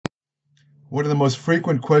One of the most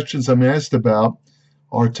frequent questions I'm asked about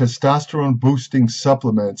are testosterone boosting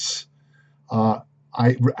supplements.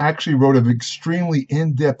 Actually wrote an extremely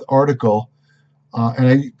in-depth article, and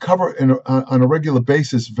I cover on a regular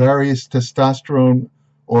basis various testosterone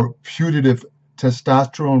or putative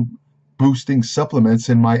testosterone boosting supplements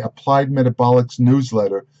in my Applied Metabolics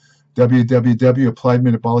newsletter,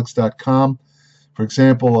 www.appliedmetabolics.com. For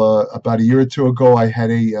example, about a year or two ago, I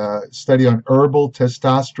had a study on herbal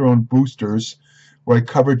testosterone boosters, where I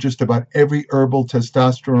covered just about every herbal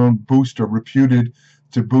testosterone booster reputed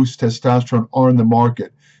to boost testosterone on the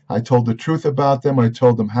market. I told the truth about them, I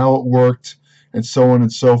told them how it worked, and so on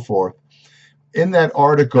and so forth. In that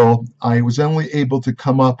article, I was only able to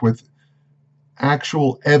come up with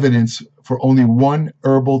actual evidence for only one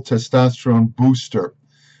herbal testosterone booster.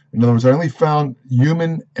 In other words, I only found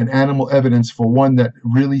human and animal evidence for one that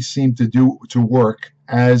really seemed to work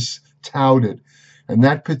as touted. And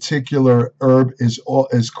that particular herb is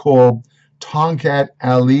called Tongkat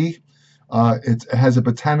Ali. It has a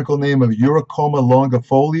botanical name of Uricoma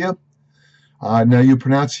longifolia. Now, you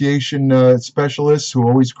pronunciation specialists who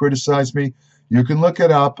always criticize me, you can look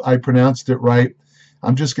it up. I pronounced it right.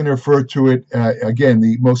 I'm just going to refer to it again.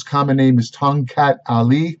 The most common name is Tongkat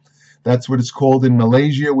Ali. That's what it's called in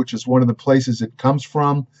Malaysia, which is one of the places it comes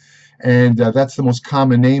from. And that's the most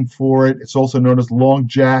common name for it. It's also known as Long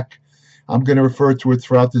Jack. I'm going to refer to it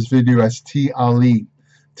throughout this video as T. Ali,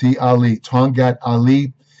 Tongkat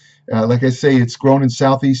Ali. Like I say, it's grown in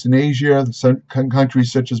Southeastern Asia, some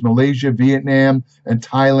countries such as Malaysia, Vietnam, and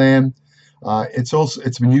Thailand.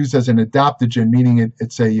 It's been used as an adaptogen, meaning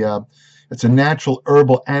it's a natural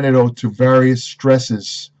herbal antidote to various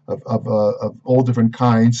stresses of all different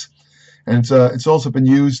kinds. And it's also been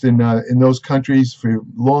used in those countries for a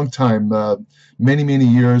long time, many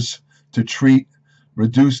years, to treat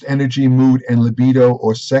reduced energy, mood, and libido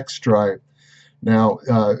or sex drive. Now,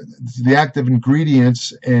 the active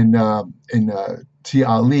ingredients in Tea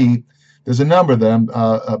Ali, there's a number of them,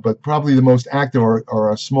 but probably the most active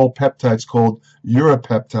are small peptides called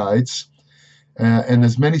uripeptides. And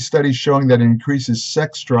there's many studies showing that it increases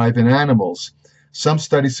sex drive in animals. Some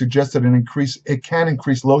studies suggest that it can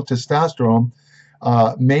increase low testosterone,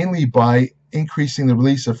 mainly by increasing the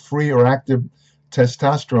release of free or active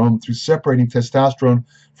testosterone through separating testosterone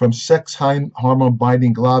from sex hormone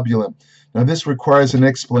binding globulin. Now, this requires an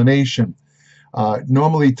explanation.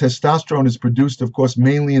 Normally, testosterone is produced, of course,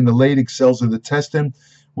 mainly in the Leydig cells of the intestine,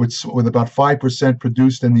 with about 5%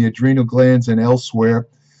 produced in the adrenal glands and elsewhere.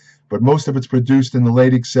 But most of it's produced in the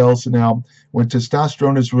Leydig cells. Now, when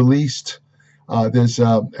testosterone is released, there's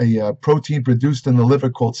a protein produced in the liver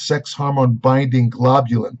called sex hormone binding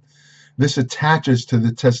globulin. This attaches to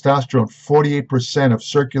the testosterone. 48% of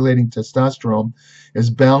circulating testosterone is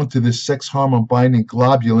bound to this sex hormone binding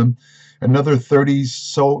globulin. Another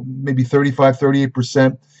maybe 35,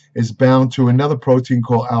 38% is bound to another protein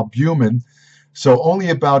called albumin. So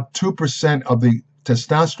only about 2% of the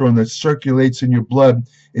testosterone that circulates in your blood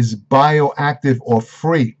is bioactive or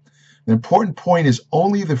free. The important point is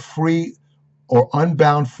only the free or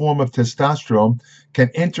unbound form of testosterone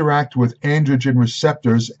can interact with androgen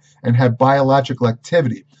receptors and have biological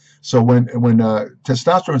activity. So when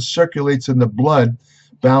testosterone circulates in the blood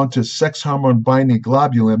bound to sex hormone binding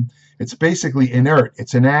globulin, it's basically inert,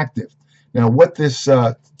 it's inactive. Now, what this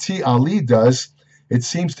Tea Ali does, it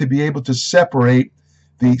seems to be able to separate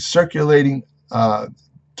the circulating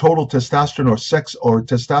total testosterone or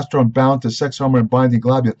testosterone bound to sex hormone binding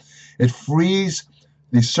globulin. It frees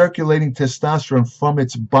the circulating testosterone from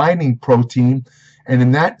its binding protein, and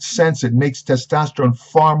in that sense it makes testosterone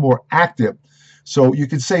far more active. So you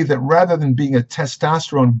can say that rather than being a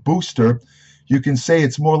testosterone booster, you can say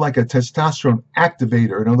it's more like a testosterone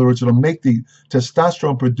activator. In other words, it'll make the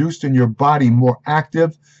testosterone produced in your body more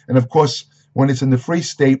active, and of course when it's in the free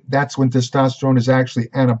state, that's when testosterone is actually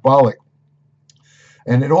anabolic.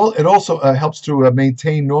 And it also helps to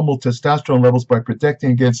maintain normal testosterone levels by protecting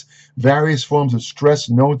against various forms of stress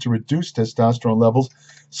known to reduce testosterone levels,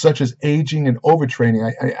 such as aging and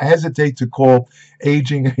overtraining. I hesitate to call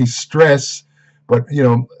aging a stress, but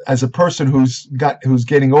as a person who's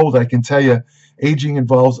getting old, I can tell you, aging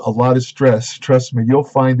involves a lot of stress. Trust me, you'll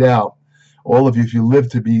find out. All of you, if you live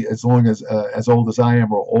to be as old as I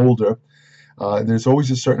am or older. There's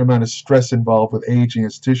always a certain amount of stress involved with aging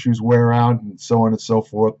as tissues wear out and so on and so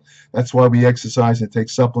forth. That's why we exercise and take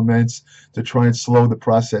supplements to try and slow the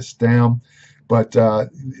process down. But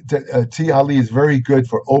Tea Ali is very good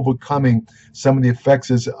for overcoming some of the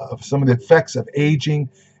effects of aging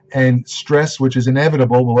and stress, which is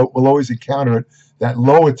inevitable. We'll always encounter it. That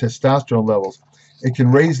lower testosterone levels. It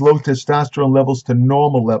can raise low testosterone levels to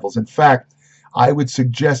normal levels. In fact, I would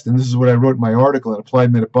suggest, and this is what I wrote in my article in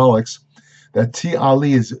Applied Metabolics, that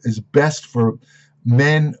TLE is best for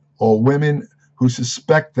men or women who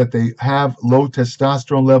suspect that they have low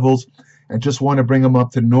testosterone levels and just want to bring them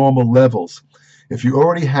up to normal levels. If you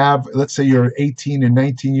already have, let's say you're 18 and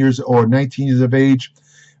 19 years or 19 years of age,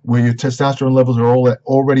 where your testosterone levels are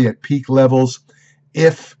already at peak levels,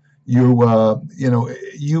 if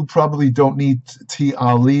you probably don't need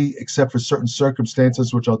TLE except for certain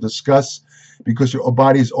circumstances, which I'll discuss, because your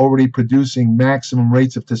body is already producing maximum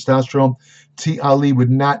rates of testosterone. TLE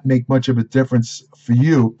would not make much of a difference for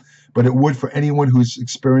you, but it would for anyone who's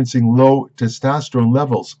experiencing low testosterone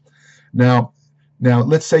levels. Now,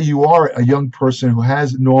 let's say you are a young person who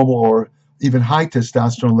has normal or even high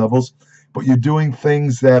testosterone levels, but you're doing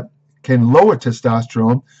things that can lower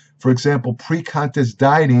testosterone. For example, pre-contest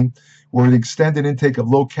dieting, where the extended intake of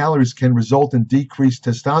low calories can result in decreased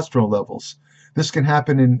testosterone levels. This can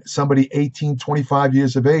happen in somebody 18, 25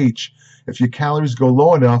 years of age. If your calories go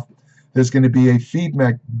low enough, there's going to be a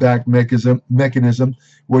feedback mechanism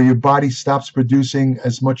where your body stops producing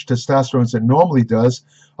as much testosterone as it normally does.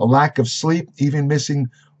 A lack of sleep, even missing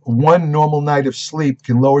one normal night of sleep,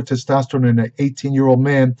 can lower testosterone in an 18-year-old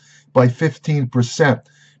man by 15%.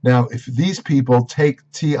 Now, if these people take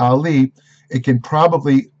TLE, it can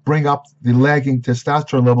probably bring up the lagging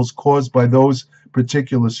testosterone levels caused by those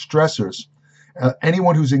particular stressors.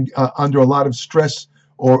 Anyone who's under a lot of stress,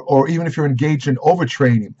 or even if you're engaged in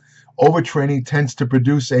overtraining tends to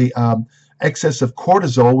produce a excess of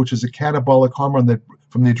cortisol, which is a catabolic hormone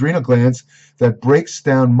from the adrenal glands that breaks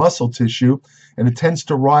down muscle tissue, and it tends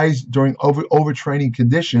to rise during overtraining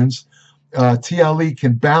conditions. TLE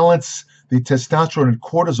can balance the testosterone and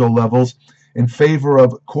cortisol levels in favor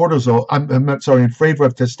of in favor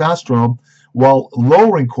of testosterone, while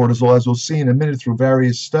lowering cortisol, as we'll see in a minute through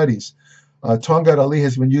various studies. Tongkat Ali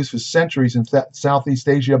has been used for centuries in Southeast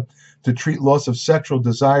Asia to treat loss of sexual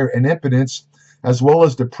desire and impotence, as well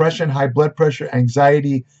as depression, high blood pressure,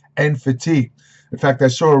 anxiety, and fatigue. In fact, I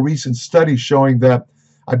saw a recent study showing that,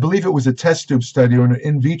 I believe it was a test tube study or an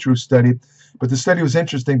in vitro study, but the study was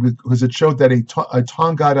interesting because it showed that a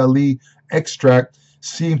Tongkat Ali extract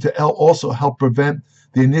seemed to also help prevent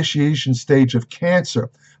the initiation stage of cancer.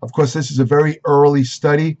 Of course, this is a very early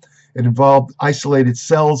study. It involved isolated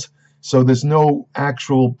cells, so there's no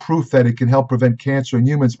actual proof that it can help prevent cancer in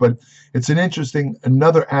humans, but it's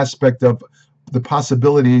another aspect of the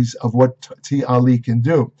possibilities of what TLE can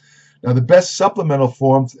do. Now, the best supplemental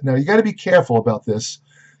forms, now you got to be careful about this,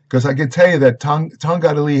 because I can tell you that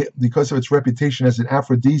Tongkat Ali, because of its reputation as an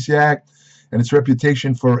aphrodisiac and its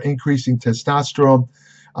reputation for increasing testosterone,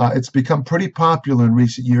 it's become pretty popular in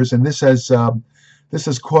recent years, and this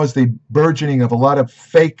has caused a burgeoning of a lot of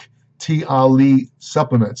fake TLE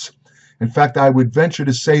supplements. In fact, I would venture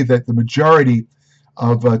to say that the majority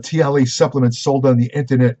of TLE supplements sold on the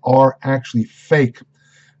internet are actually fake.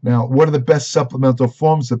 Now, what are the best supplemental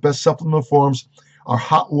forms? The best supplemental forms are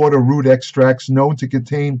hot water root extracts known to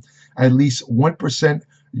contain at least 1%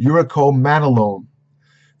 uracil-mannolone.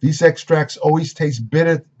 These extracts always taste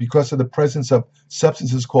bitter because of the presence of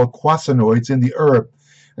substances called quasinoids in the herb.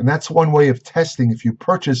 And that's one way of testing. If you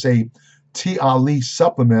purchase a TLE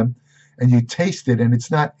supplement and you taste it and it's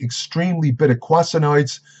not extremely bitter,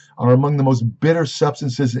 quasinoids are among the most bitter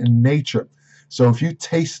substances in nature. So if you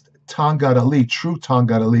taste Tongkat Ali, true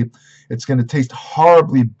Tongkat Ali, it's going to taste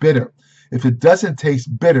horribly bitter. If it doesn't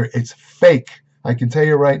taste bitter, it's fake. I can tell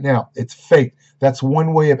you right now, it's fake. That's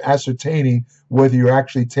one way of ascertaining whether you're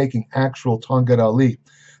actually taking actual Tongkat Ali.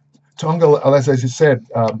 Tongkat, as I said,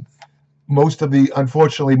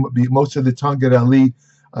 unfortunately, most of the Tongkat Ali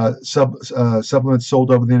supplements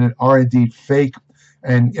sold over the internet are indeed fake.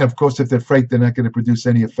 And of course, if they're fake, they're not going to produce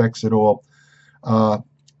any effects at all.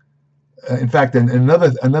 In fact,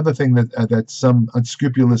 another thing that some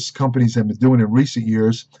unscrupulous companies have been doing in recent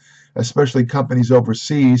years, especially companies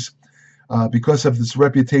overseas, because of this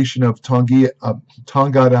reputation of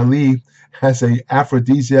Tongkat Ali as an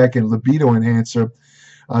aphrodisiac and libido enhancer,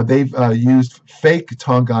 they've used fake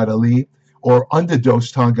Tongkat Ali or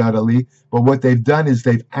underdosed Tongkat Ali. But what they've done is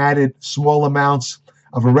they've added small amounts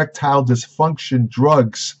of erectile dysfunction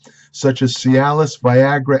drugs such as Cialis,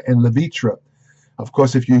 Viagra, and Levitra. Of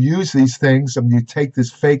course, if you use these things and you take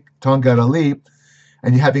this fake Tongkat Ali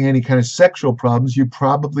and you're having any kind of sexual problems, you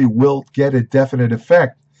probably will get a definite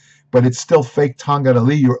effect. But it's still fake Tongkat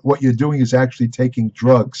Ali. What you're doing is actually taking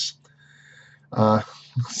drugs.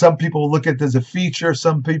 Some people will look at it as a feature,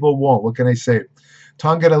 some people won't. What can I say?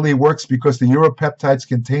 Tongkat Ali works because the uropeptides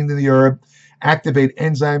contained in the herb activate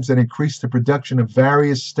enzymes that increase the production of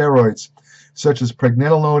various steroids, such as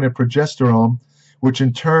pregnenolone and progesterone, which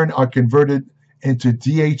in turn are converted into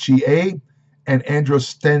DHEA and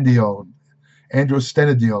androstenedione,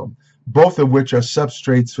 both of which are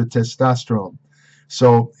substrates for testosterone.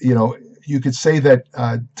 So, you could say that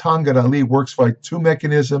Tongkat Ali works by two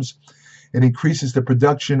mechanisms. It increases the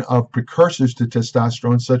production of precursors to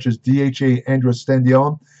testosterone, such as DHEA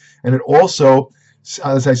androstenedione, and it also,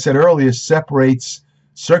 as I said earlier, separates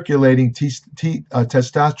circulating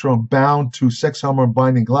testosterone bound to sex hormone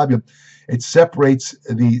binding globulin. It separates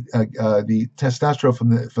the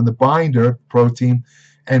testosterone from the binder protein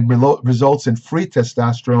and results in free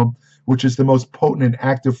testosterone, which is the most potent and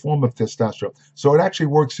active form of testosterone. So it actually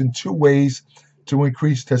works in two ways to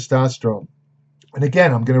increase testosterone. And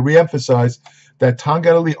again, I'm going to reemphasize that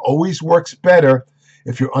Tongkat Ali always works better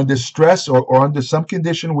if you're under stress or under some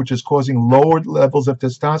condition which is causing lower levels of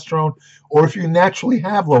testosterone, or if you naturally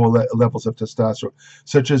have lower levels of testosterone,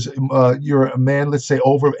 such as you're a man, let's say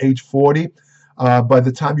over age 40. By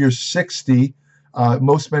the time you're 60,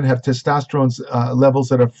 most men have testosterone levels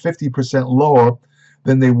that are 50% lower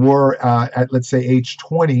than they were at, let's say, age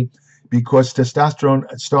 20, because testosterone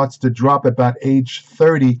starts to drop about age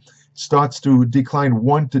 30, starts to decline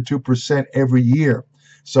 1 to 2% every year.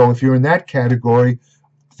 So if you're in that category,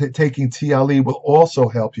 taking TLE will also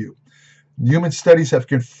help you. Human studies have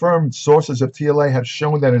confirmed sources of TLA have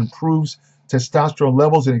shown that it improves testosterone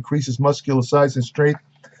levels, it increases muscular size and strength,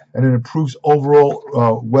 and it improves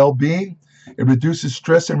overall well-being. It reduces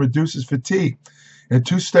stress and reduces fatigue. In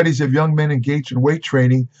 2 studies of young men engaged in weight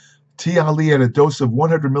training, TLE at a dose of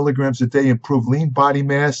 100 milligrams a day improved lean body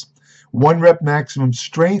mass, 1 rep maximum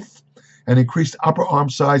strength, and increased upper arm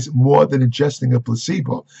size more than ingesting a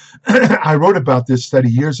placebo. I wrote about this study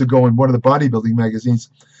years ago in one of the bodybuilding magazines.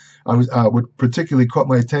 What particularly caught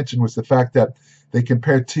my attention was the fact that they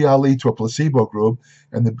compared TLE to a placebo group,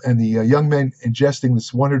 and the young men ingesting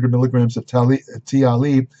this 100 milligrams of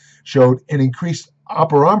TLE showed an increased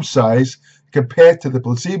upper arm size compared to the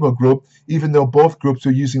placebo group, even though both groups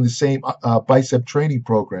were using the same bicep training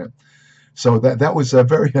program. So that was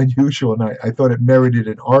very unusual, and I thought it merited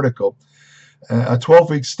an article. A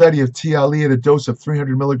 12-week study of TLE at a dose of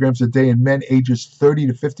 300 milligrams a day in men ages 30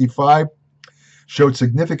 to 55 showed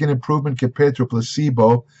significant improvement compared to a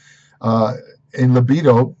placebo in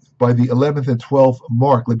libido by the 11th and 12th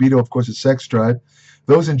mark. Libido, of course, is sex drive.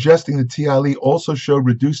 Those ingesting the TLE also showed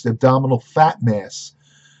reduced abdominal fat mass.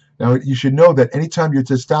 Now, you should know that anytime your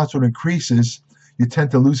testosterone increases, you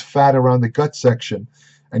tend to lose fat around the gut section.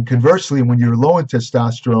 And conversely, when you're low in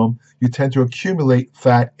testosterone, you tend to accumulate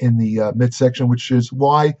fat in the midsection, which is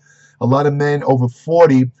why a lot of men over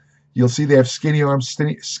 40, you'll see they have skinny arms,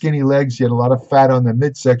 skinny legs, yet a lot of fat on the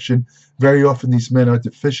midsection. Very often these men are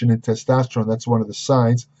deficient in testosterone. That's one of the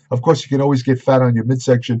signs. Of course, you can always get fat on your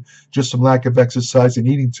midsection just from lack of exercise and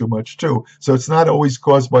eating too much too. So it's not always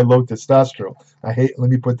caused by low testosterone. Let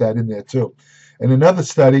me put that in there too. In another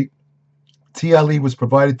study, TLE was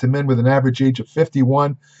provided to men with an average age of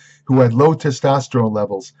 51 who had low testosterone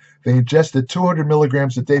levels. They ingested 200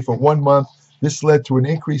 milligrams a day for 1 month. This led to an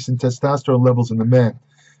increase in testosterone levels in the men.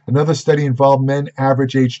 Another study involved men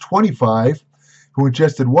average age 25 who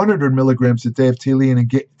ingested 100 milligrams a day of TLE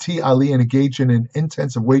and engaged in an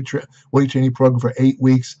intensive weight training program for 8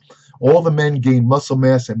 weeks. All the men gained muscle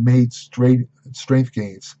mass and made strength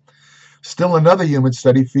gains. Still another human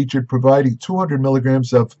study featured providing 200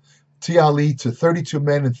 milligrams of TLE to 32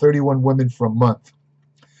 men and 31 women for a month.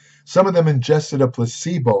 Some of them ingested a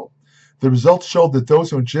placebo. The results showed that those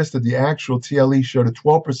who ingested the actual TLE showed a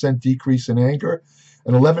 12% decrease in anger,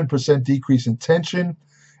 an 11% decrease in tension,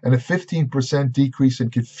 and a 15% decrease in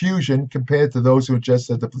confusion compared to those who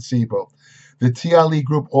ingested the placebo. The TLE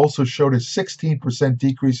group also showed a 16%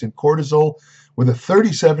 decrease in cortisol with a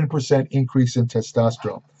 37% increase in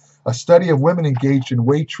testosterone. A study of women engaged in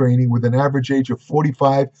weight training with an average age of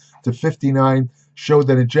 45 to 59 showed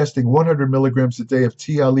that ingesting 100 milligrams a day of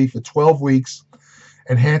TLE for 12 weeks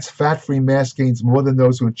enhanced fat-free mass gains more than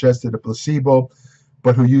those who ingested a placebo,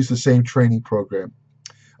 but who used the same training program.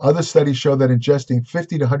 Other studies show that ingesting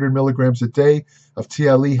 50 to 100 milligrams a day of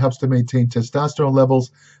TLE helps to maintain testosterone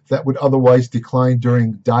levels that would otherwise decline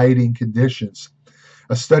during dieting conditions.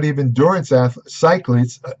 A study of endurance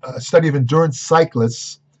cyclists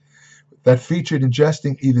that featured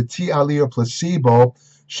ingesting either TLE or placebo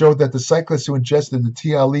showed that the cyclists who ingested the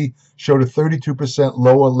TLE showed a 32%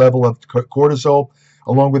 lower level of cortisol,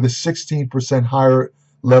 along with a 16% higher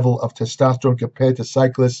level of testosterone compared to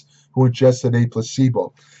cyclists who ingested a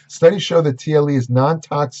placebo. Studies show that TLE is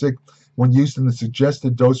non-toxic when used in the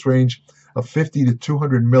suggested dose range of 50 to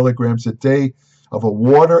 200 milligrams a day of a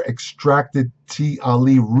water-extracted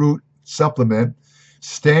TLE root supplement.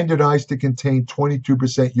 standardized to contain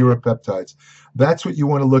 22% uripeptides. That's what you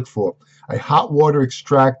want to look for. A hot water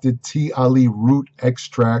extracted tea ali root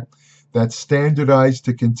extract that's standardized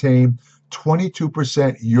to contain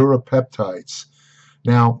 22% uripeptides.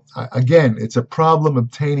 Now, again, it's a problem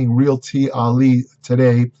obtaining real tea ali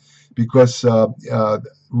today because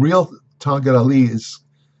real Tongkat ali is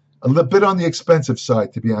a little bit on the expensive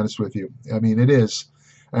side, to be honest with you. I mean, it is.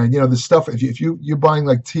 And, the stuff, if you're buying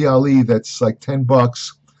like tea ali that's like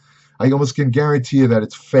 $10, I almost can guarantee you that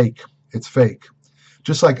it's fake. It's fake.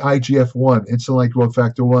 Just like IGF-1, insulin growth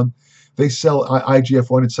factor 1, they sell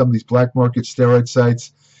IGF-1 at some of these black market steroid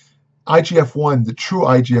sites. IGF-1, the true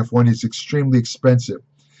IGF-1, is extremely expensive.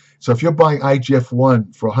 So if you're buying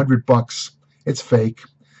IGF-1 for $100, it's fake.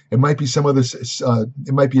 It might be some other,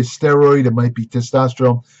 it might be a steroid, it might be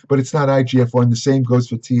testosterone, but it's not IGF-1. The same goes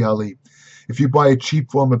for tea ali. If you buy a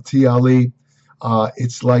cheap form of tea ali,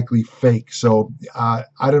 it's likely fake. So I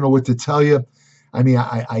don't know what to tell you. I mean,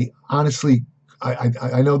 I honestly,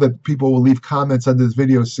 I know that people will leave comments under this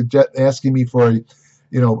video asking me for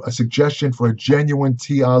a suggestion for a genuine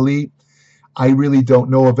tea ali. I really don't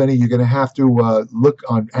know of any. You're going to have to look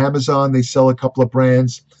on Amazon. They sell a couple of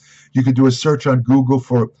brands. You could do a search on Google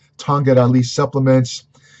for Tongkat ali supplements,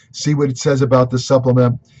 see what it says about the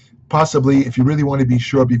supplement. Possibly, if you really want to be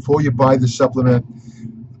sure, before you buy the supplement,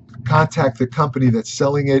 contact the company that's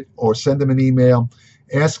selling it or send them an email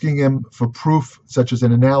asking them for proof, such as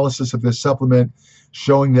an analysis of their supplement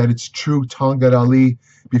showing that it's true Tongkat ali,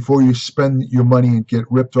 before you spend your money and get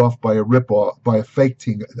ripped off by a fake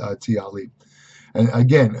tea ali. And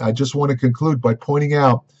again, I just want to conclude by pointing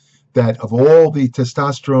out that of all the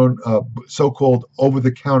testosterone, so-called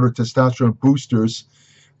over-the-counter testosterone boosters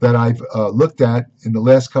that I've looked at in the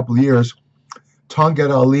last couple of years, Tongkat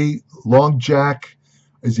ali, Long Jack,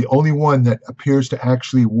 is the only one that appears to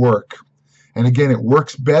actually work. And again, it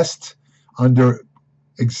works best under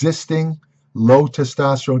existing low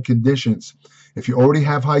testosterone conditions. If you already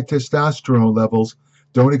have high testosterone levels,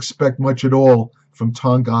 don't expect much at all from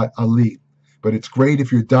Tongkat ali. But it's great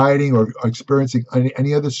if you're dieting or experiencing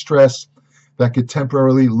any other stress that could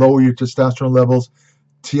temporarily lower your testosterone levels.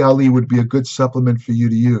 Tea ali would be a good supplement for you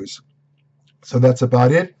to use. So that's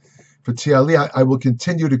about it for tea ali. I will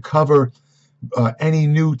continue to cover any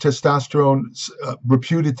new testosterone,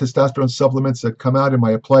 reputed testosterone supplements that come out in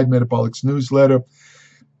my Applied Metabolics newsletter.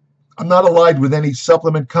 I'm not allied with any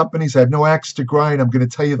supplement companies. I have no axe to grind. I'm going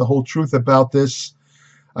to tell you the whole truth about this.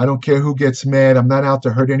 I don't care who gets mad. I'm not out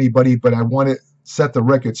to hurt anybody, but I want to set the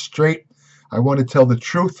record straight. I want to tell the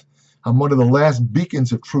truth. I'm one of the last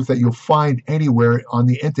beacons of truth that you'll find anywhere on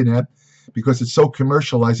the internet because it's so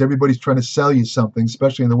commercialized. Everybody's trying to sell you something,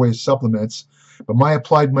 especially in the way of supplements. But my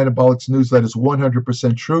Applied Metabolics newsletter is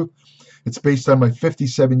 100% truth. It's based on my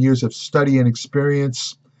 57 years of study and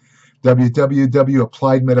experience.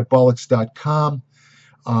 www.appliedmetabolics.com.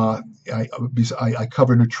 I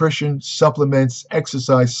cover nutrition, supplements,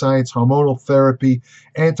 exercise science, hormonal therapy,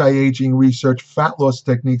 anti-aging research, fat loss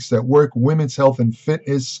techniques that work, women's health and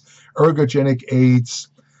fitness, ergogenic aids,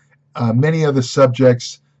 many other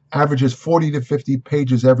subjects. Averages 40 to 50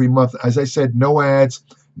 pages every month. As I said, no ads,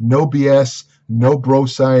 no BS, no bro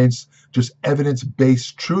science, just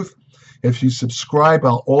evidence-based truth. If you subscribe,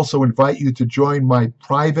 I'll also invite you to join my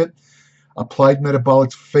private Applied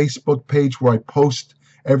Metabolics Facebook page where I post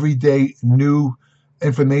every day new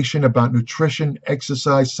information about nutrition,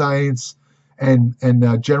 exercise science, and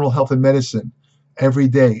general health and medicine every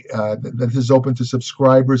day. This is open to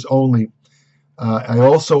subscribers only. I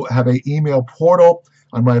also have an email portal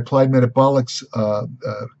on my Applied Metabolics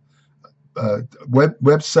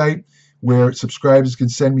website where subscribers can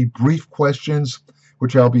send me brief questions,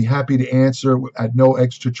 which I'll be happy to answer at no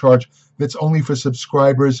extra charge. That's only for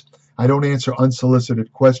subscribers. I don't answer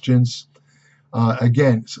unsolicited questions.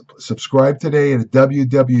 Again, subscribe today at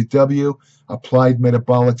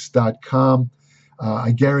www.appliedmetabolics.com.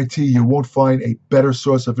 I guarantee you won't find a better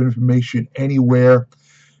source of information anywhere.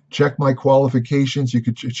 Check my qualifications. You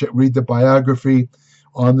could read the biography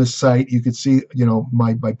on the site. You could see,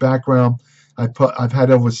 my background. I've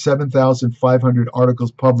had over 7,500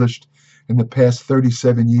 articles published in the past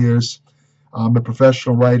 37 years. I'm a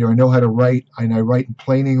professional writer. I know how to write, and I write in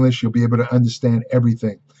plain English. You'll be able to understand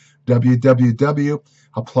everything.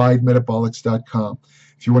 www.appliedmetabolics.com.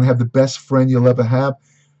 If you want to have the best friend you'll ever have,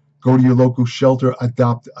 go to your local shelter,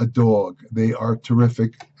 adopt a dog. They are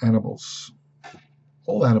terrific animals.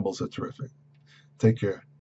 All animals are terrific. Take care.